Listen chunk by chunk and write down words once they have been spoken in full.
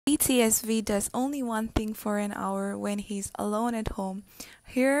BTS does only one thing for an hour when he's alone at home.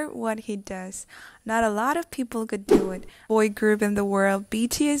 Hear what he does. Not a lot of people could do it. Boy group in the world,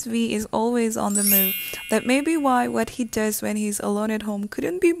 BTS is always on the move. That may be why what he does when he's alone at home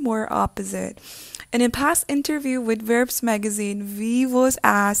couldn't be more opposite. In a past interview with Weverse Magazine, V was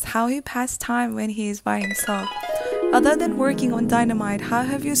asked how he passed time when he is by himself. Other than working on Dynamite, how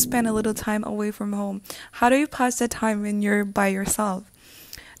have you spent a little time away from home? How do you pass the time when you're by yourself?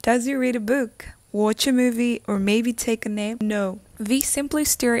 Does he read a book, watch a movie, or maybe take a nap? No. V simply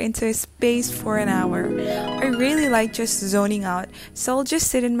stare into a space for an hour. I really like just zoning out, so I'll just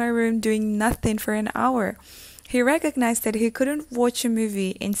sit in my room doing nothing for an hour. He recognized that he couldn't watch a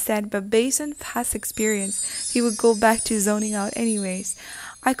movie instead, but based on past experience, he would go back to zoning out anyways.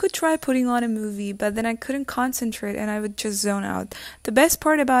 I could try putting on a movie, but then I couldn't concentrate and I would just zone out. The best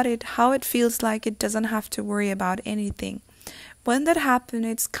part about it, how it feels like it doesn't have to worry about anything. When that happened,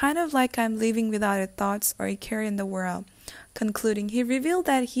 it's kind of like I'm living without a thoughts or a care in the world. Concluding, he revealed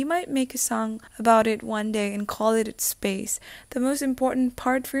that he might make a song about it one day and call it Space. The most important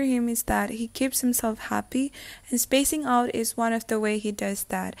part for him is that he keeps himself happy, and spacing out is one of the way he does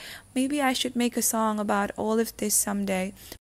that. Maybe I should make a song about all of this someday.